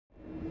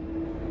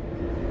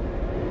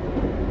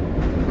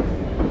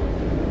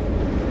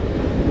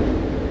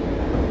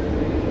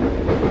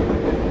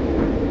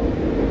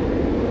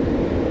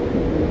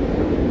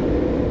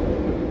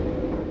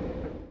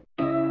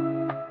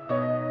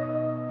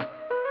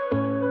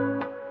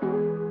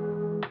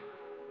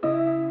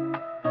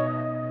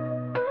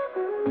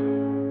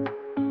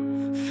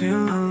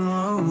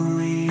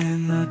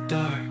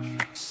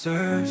dark,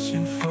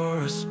 searching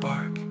for a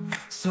spark,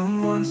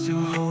 someone to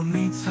hold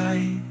me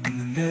tight in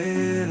the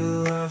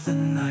middle of the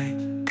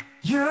night.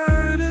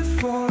 Yearning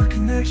for a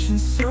connection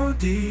so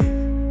deep,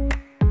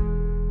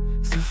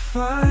 to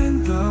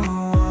find the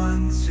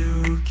one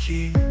to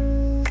keep.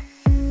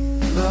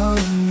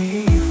 Love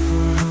me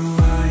for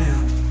who I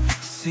am,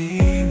 see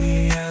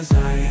me as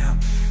I am,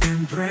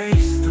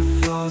 embrace the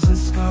flaws and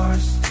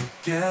scars,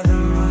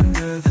 together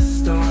under the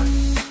stars.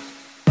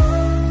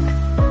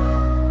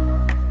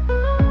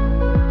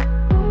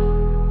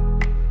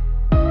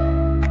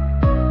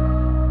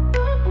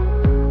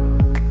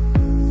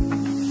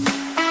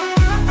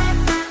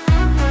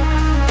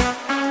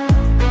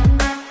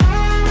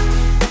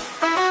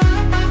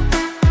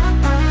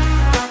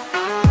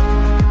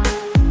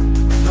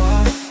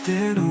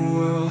 In a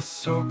world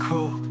so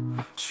cold,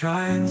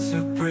 trying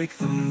to break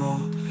the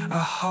mold, a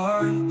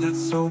heart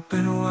that's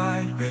open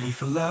wide, ready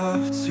for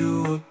love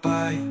to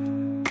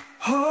abide,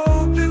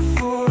 hoping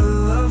for a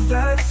love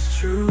that's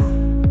true,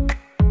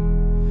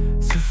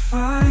 to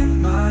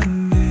find my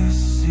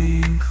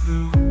missing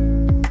clue.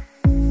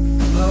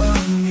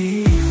 Love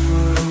me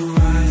for who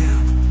I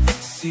am,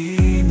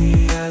 see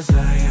me as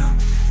I am,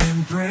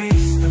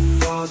 embrace the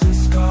flaws and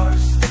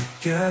scars,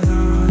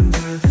 together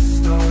under the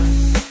stars.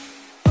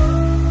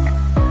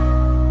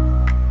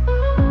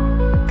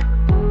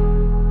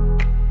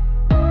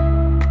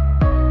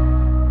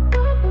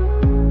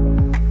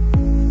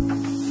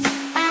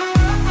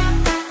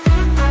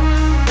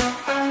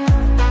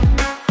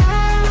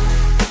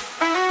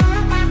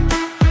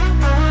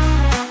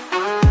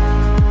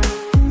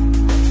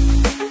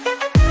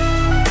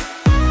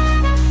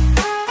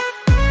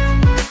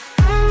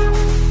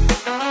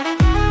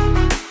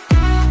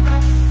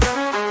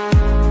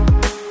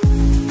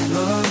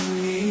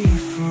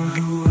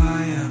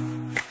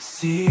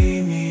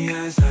 See me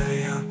as I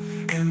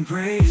am,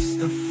 embrace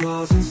the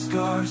flaws and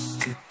scars,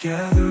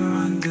 together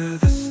under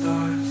the